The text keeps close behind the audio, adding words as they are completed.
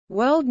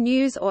World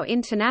news or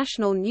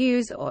international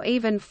news or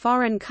even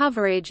foreign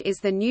coverage is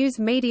the news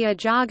media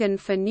jargon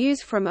for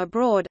news from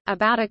abroad,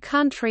 about a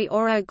country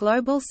or a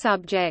global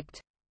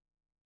subject.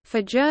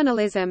 For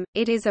journalism,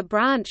 it is a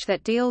branch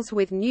that deals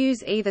with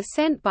news either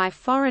sent by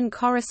foreign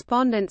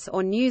correspondents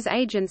or news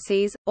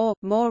agencies, or,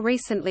 more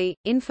recently,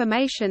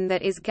 information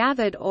that is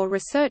gathered or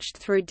researched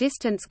through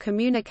distance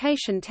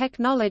communication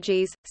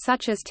technologies,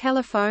 such as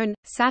telephone,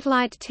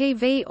 satellite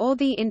TV or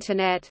the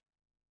Internet.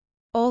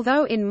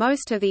 Although in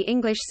most of the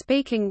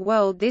English-speaking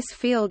world this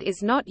field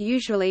is not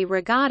usually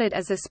regarded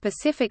as a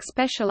specific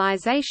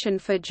specialization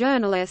for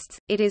journalists,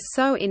 it is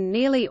so in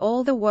nearly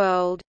all the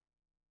world.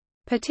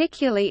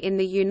 Particularly in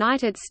the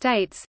United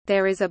States,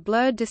 there is a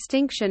blurred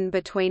distinction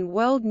between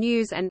world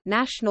news and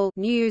national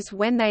news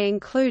when they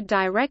include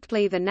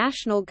directly the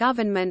national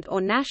government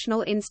or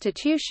national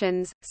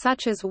institutions,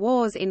 such as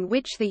wars in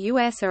which the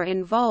U.S. are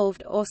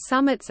involved or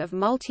summits of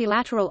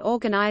multilateral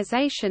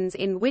organizations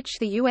in which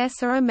the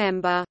U.S. are a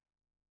member.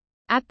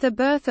 At the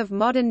birth of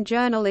modern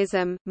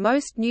journalism,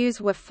 most news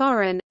were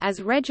foreign,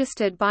 as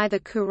registered by the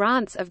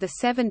courants of the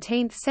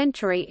 17th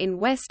century in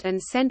West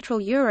and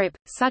Central Europe,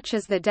 such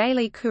as the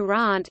Daily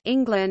Courant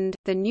England,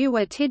 the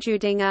Neue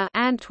Tijudinge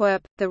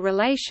Antwerp, the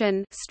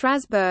Relation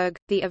Strasbourg,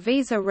 the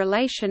Avisa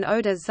Relation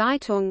oder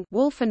Zeitung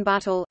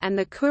Wolfenbüttel, and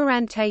the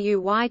Courante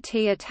Uit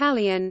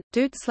Italien,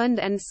 Duitsland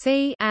and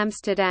C.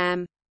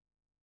 Amsterdam.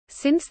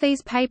 Since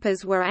these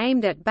papers were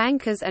aimed at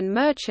bankers and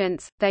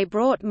merchants, they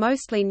brought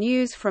mostly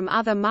news from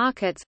other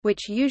markets,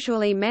 which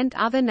usually meant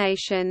other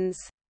nations.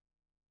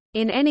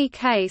 In any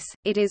case,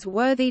 it is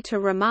worthy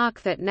to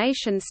remark that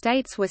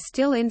nation-states were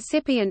still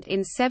incipient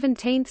in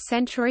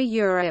 17th-century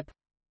Europe.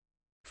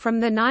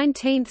 From the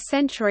 19th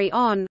century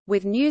on,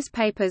 with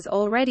newspapers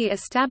already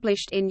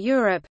established in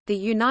Europe, the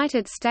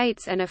United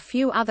States and a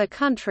few other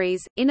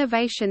countries,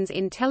 innovations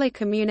in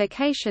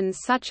telecommunications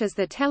such as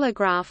the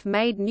telegraph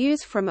made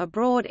news from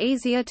abroad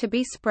easier to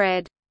be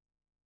spread.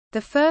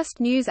 The first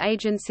news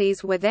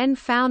agencies were then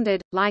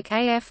founded, like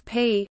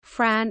AFP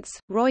France,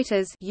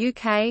 Reuters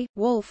UK,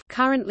 Wolf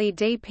currently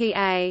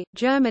DPA,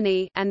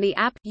 Germany, and the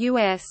AP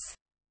US.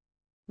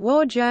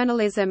 War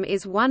journalism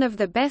is one of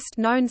the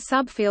best-known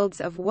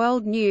subfields of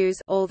world news,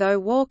 although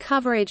war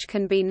coverage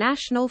can be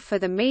national for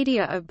the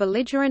media of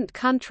belligerent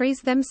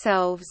countries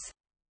themselves.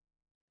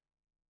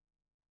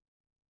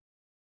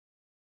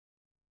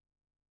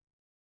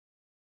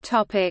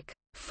 Topic: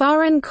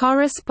 Foreign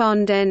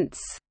correspondents.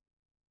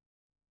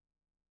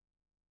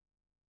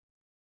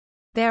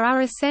 There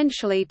are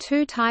essentially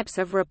two types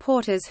of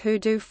reporters who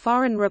do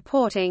foreign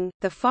reporting,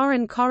 the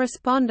foreign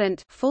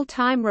correspondent,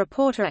 full-time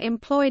reporter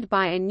employed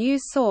by a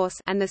news source,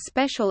 and the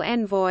special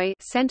envoy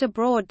sent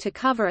abroad to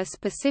cover a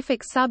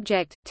specific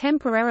subject,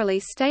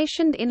 temporarily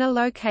stationed in a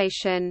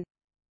location.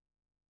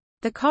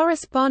 The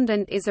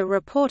correspondent is a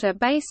reporter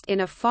based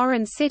in a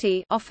foreign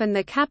city, often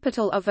the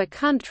capital of a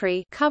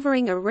country,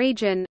 covering a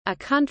region, a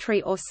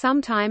country or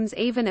sometimes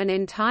even an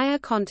entire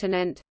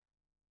continent.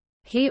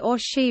 He or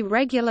she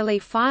regularly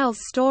files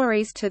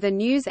stories to the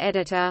news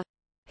editor.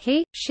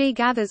 She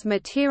gathers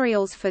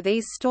materials for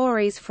these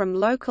stories from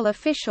local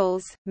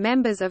officials,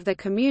 members of the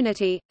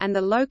community, and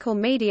the local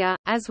media,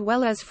 as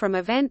well as from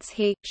events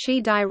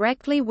she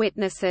directly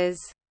witnesses.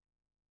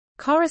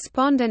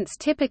 Correspondents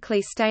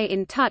typically stay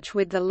in touch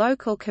with the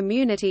local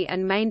community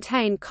and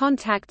maintain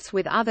contacts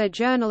with other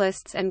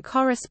journalists and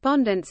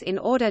correspondents in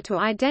order to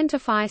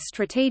identify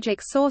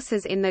strategic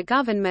sources in the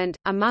government,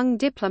 among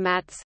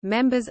diplomats,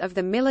 members of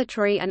the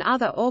military and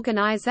other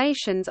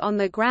organizations on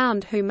the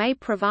ground who may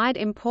provide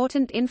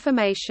important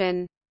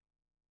information.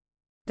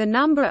 The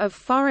number of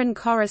foreign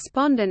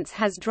correspondents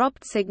has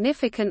dropped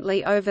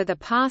significantly over the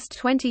past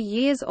 20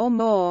 years or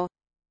more.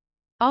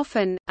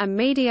 Often, a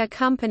media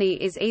company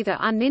is either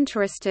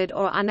uninterested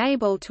or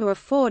unable to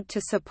afford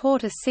to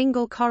support a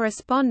single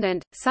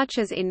correspondent, such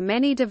as in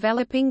many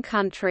developing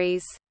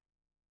countries.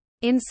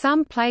 In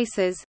some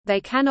places,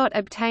 they cannot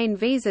obtain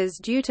visas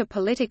due to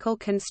political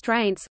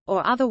constraints,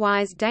 or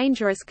otherwise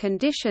dangerous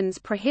conditions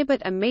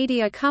prohibit a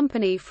media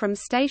company from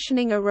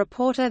stationing a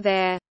reporter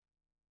there.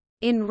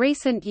 In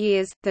recent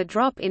years, the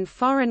drop in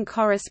foreign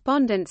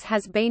correspondents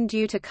has been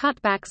due to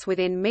cutbacks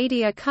within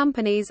media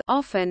companies,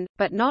 often,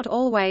 but not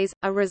always,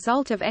 a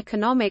result of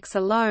economics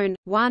alone.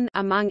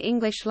 Among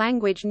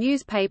English-language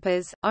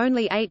newspapers,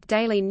 only 8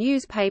 daily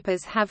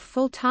newspapers have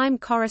full-time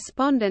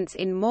correspondents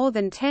in more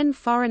than 10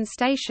 foreign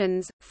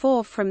stations,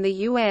 4 from the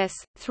US,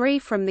 3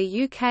 from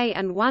the UK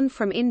and 1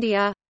 from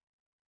India.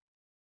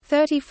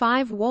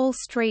 35 Wall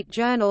Street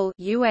Journal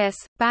US,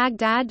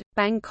 Baghdad,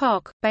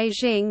 Bangkok,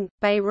 Beijing,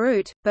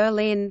 Beirut,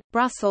 Berlin,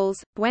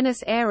 Brussels,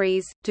 Buenos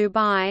Aires,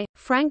 Dubai,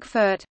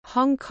 Frankfurt,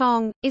 Hong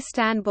Kong,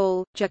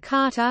 Istanbul,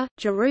 Jakarta,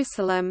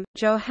 Jerusalem,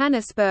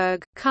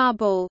 Johannesburg,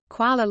 Kabul,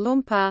 Kuala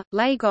Lumpur,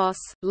 Lagos,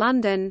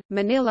 London,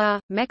 Manila,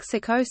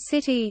 Mexico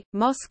City,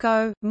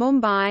 Moscow,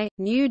 Mumbai,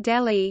 New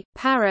Delhi,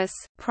 Paris,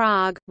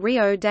 Prague,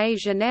 Rio de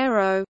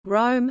Janeiro,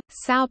 Rome,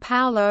 São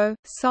Paulo,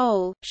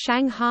 Seoul,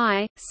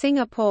 Shanghai,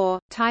 Singapore,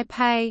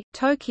 Taipei,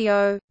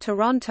 Tokyo,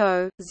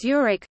 Toronto,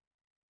 Zurich.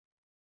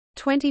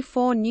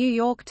 24 New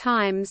York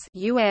Times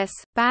US,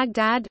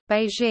 Baghdad,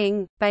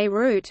 Beijing,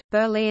 Beirut,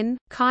 Berlin,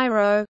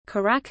 Cairo,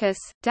 Caracas,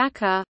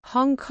 Dhaka,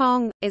 Hong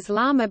Kong,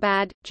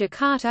 Islamabad,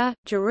 Jakarta,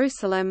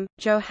 Jerusalem,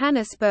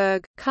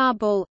 Johannesburg,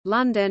 Kabul,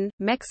 London,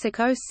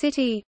 Mexico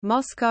City,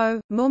 Moscow,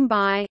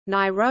 Mumbai,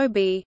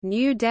 Nairobi,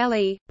 New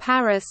Delhi,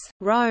 Paris,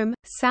 Rome,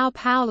 São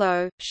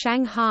Paulo,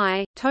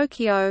 Shanghai,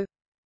 Tokyo.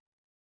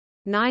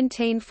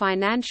 19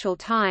 Financial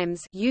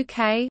Times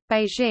UK,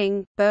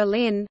 Beijing,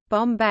 Berlin,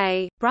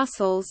 Bombay,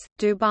 Brussels,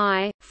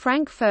 Dubai,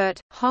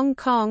 Frankfurt, Hong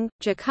Kong,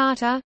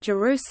 Jakarta,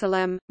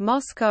 Jerusalem,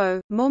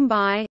 Moscow,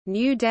 Mumbai,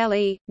 New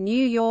Delhi,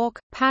 New York,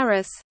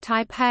 Paris,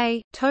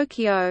 Taipei,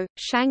 Tokyo,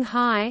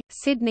 Shanghai,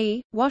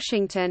 Sydney,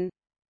 Washington.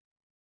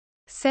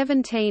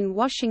 17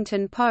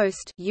 Washington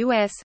Post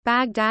US,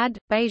 Baghdad,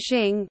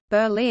 Beijing,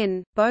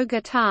 Berlin,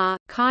 Bogotá,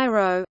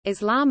 Cairo,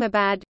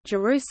 Islamabad,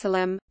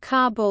 Jerusalem,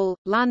 Kabul,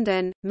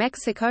 London,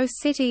 Mexico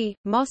City,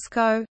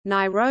 Moscow,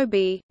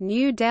 Nairobi,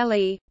 New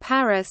Delhi,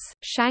 Paris,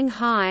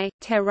 Shanghai,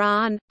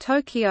 Tehran,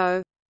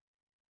 Tokyo.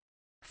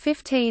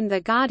 15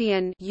 The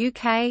Guardian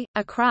UK,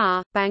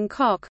 Accra,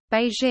 Bangkok,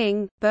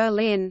 Beijing,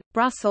 Berlin,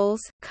 Brussels,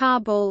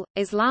 Kabul,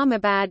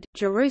 Islamabad,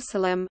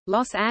 Jerusalem,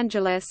 Los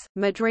Angeles,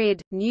 Madrid,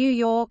 New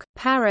York,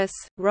 Paris,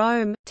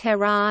 Rome,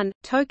 Tehran,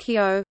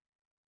 Tokyo.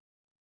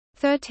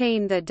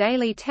 13 The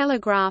Daily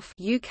Telegraph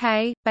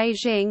UK,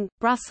 Beijing,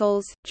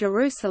 Brussels,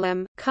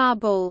 Jerusalem,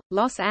 Kabul,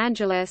 Los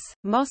Angeles,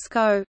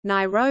 Moscow,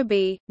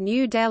 Nairobi,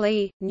 New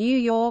Delhi, New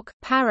York,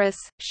 Paris,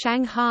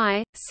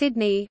 Shanghai,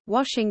 Sydney,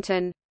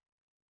 Washington.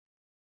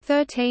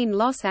 13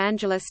 Los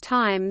Angeles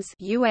Times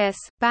US,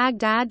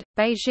 Baghdad,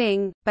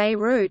 Beijing,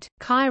 Beirut,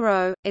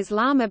 Cairo,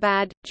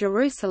 Islamabad,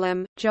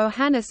 Jerusalem,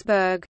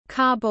 Johannesburg,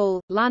 Kabul,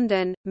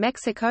 London,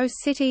 Mexico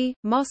City,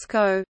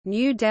 Moscow,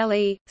 New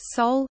Delhi,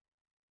 Seoul.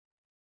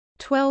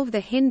 12 The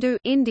Hindu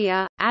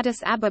India,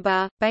 Addis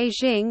Ababa,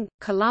 Beijing,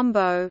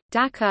 Colombo,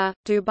 Dhaka,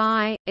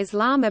 Dubai,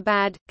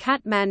 Islamabad,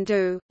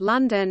 Kathmandu,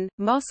 London,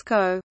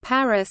 Moscow,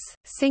 Paris,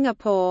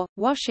 Singapore,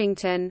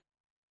 Washington.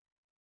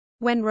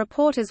 When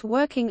reporters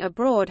working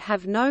abroad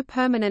have no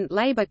permanent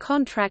labor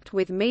contract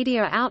with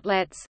media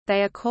outlets,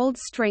 they are called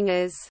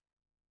stringers.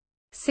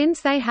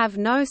 Since they have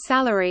no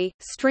salary,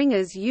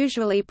 stringers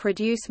usually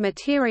produce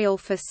material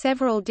for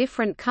several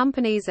different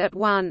companies at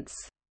once.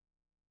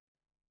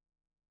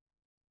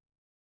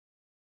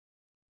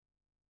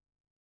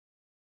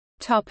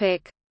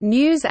 Topic: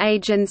 News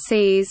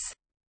agencies.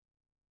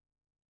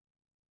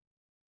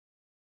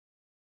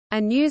 A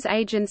news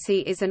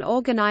agency is an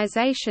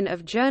organization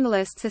of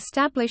journalists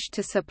established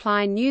to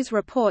supply news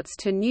reports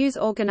to news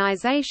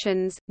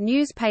organizations,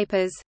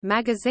 newspapers,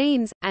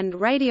 magazines, and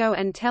radio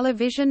and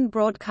television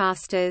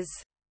broadcasters.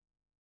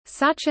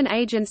 Such an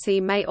agency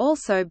may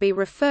also be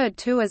referred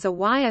to as a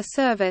wire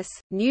service,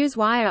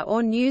 newswire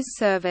or news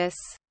service.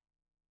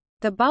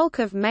 The bulk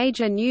of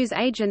major news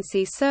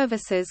agency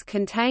services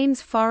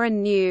contains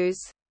foreign news.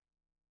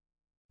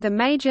 The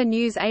major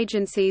news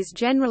agencies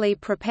generally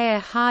prepare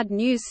hard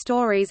news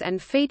stories and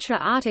feature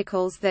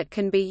articles that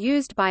can be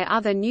used by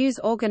other news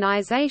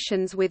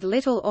organizations with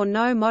little or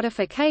no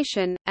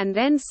modification, and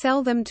then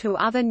sell them to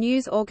other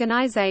news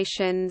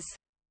organizations.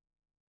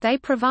 They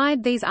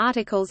provide these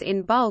articles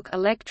in bulk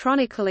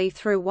electronically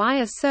through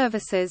wire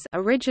services.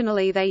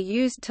 Originally they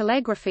used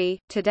telegraphy,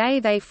 today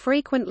they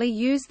frequently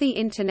use the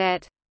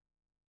Internet.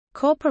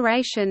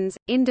 Corporations,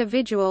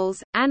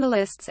 individuals,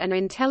 analysts and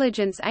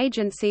intelligence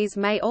agencies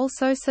may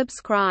also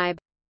subscribe.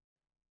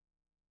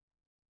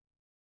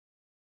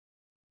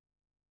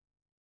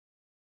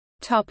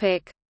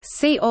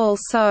 See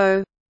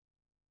also: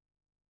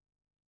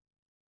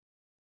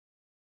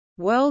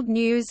 World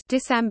news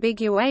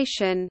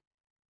disambiguation,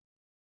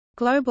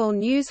 Global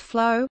news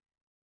flow,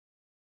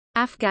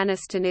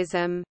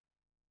 Afghanistanism.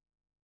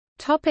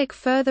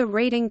 Further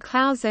reading: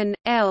 Clausen,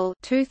 L.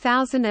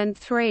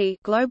 2003.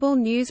 Global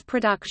News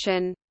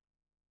Production.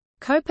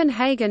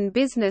 Copenhagen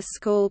Business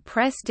School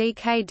Press. D.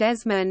 K.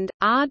 Desmond,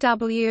 R.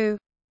 W.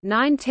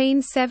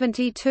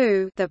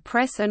 1972. The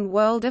Press and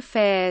World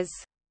Affairs.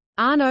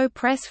 Arno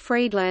Press.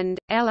 Friedland,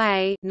 L.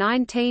 A.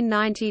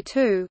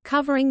 1992.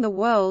 Covering the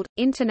World,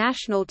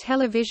 International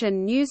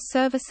Television News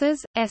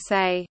Services,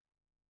 S.A.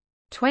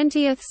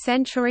 20th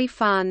Century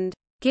Fund.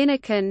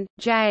 Ginnikin,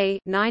 J.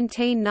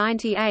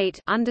 1998.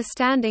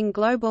 Understanding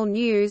Global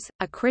News: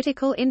 A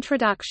Critical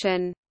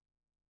Introduction.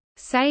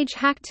 Sage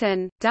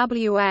Hackton,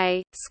 W.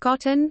 A.,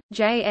 Scotton,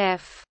 J.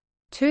 F.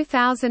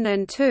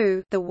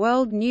 2002. The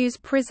World News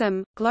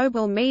Prism: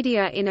 Global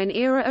Media in an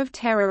Era of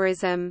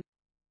Terrorism.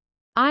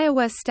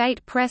 Iowa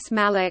State Press.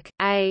 Malik,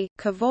 A.,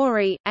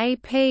 Kavori, A.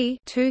 P.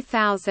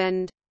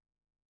 2000.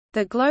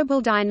 The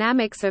Global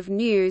Dynamics of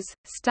News: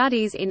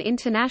 Studies in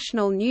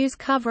International News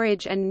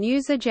Coverage and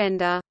News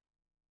Agenda.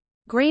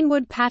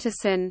 Greenwood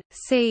Patterson,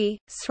 C.,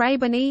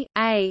 Srabani,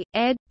 A.,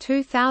 ed.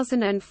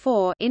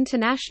 2004.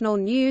 International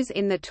News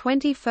in the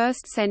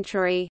 21st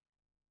Century.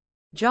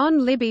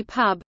 John Libby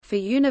Pub, for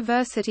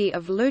University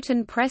of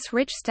Luton Press.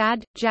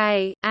 Richstad,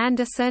 J.,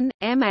 Anderson,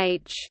 M.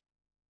 H.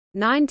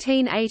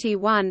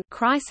 1981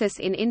 Crisis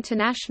in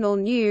International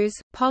News,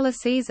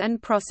 Policies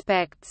and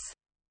Prospects.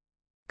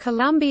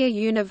 Columbia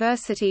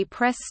University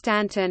Press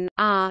Stanton,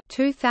 R.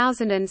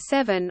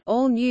 2007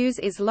 All News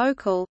is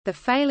Local, The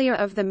Failure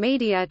of the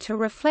Media to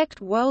Reflect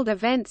World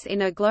Events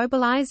in a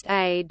Globalized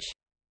Age.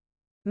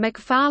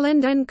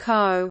 McFarland &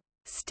 Co.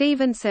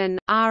 Stevenson,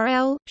 R.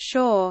 L.,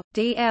 Shaw,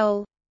 D.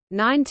 L.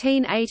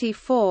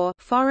 1984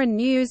 Foreign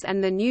News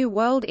and the New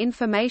World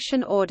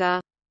Information Order.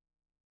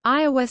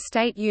 Iowa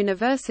State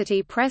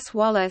University Press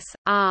Wallace,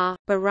 R.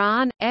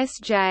 Baran, S.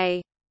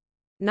 J.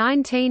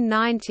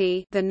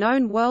 1990 The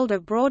Known World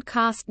of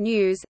Broadcast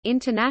News,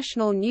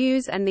 International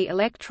News and the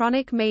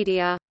Electronic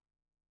Media.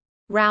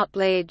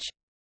 Routledge.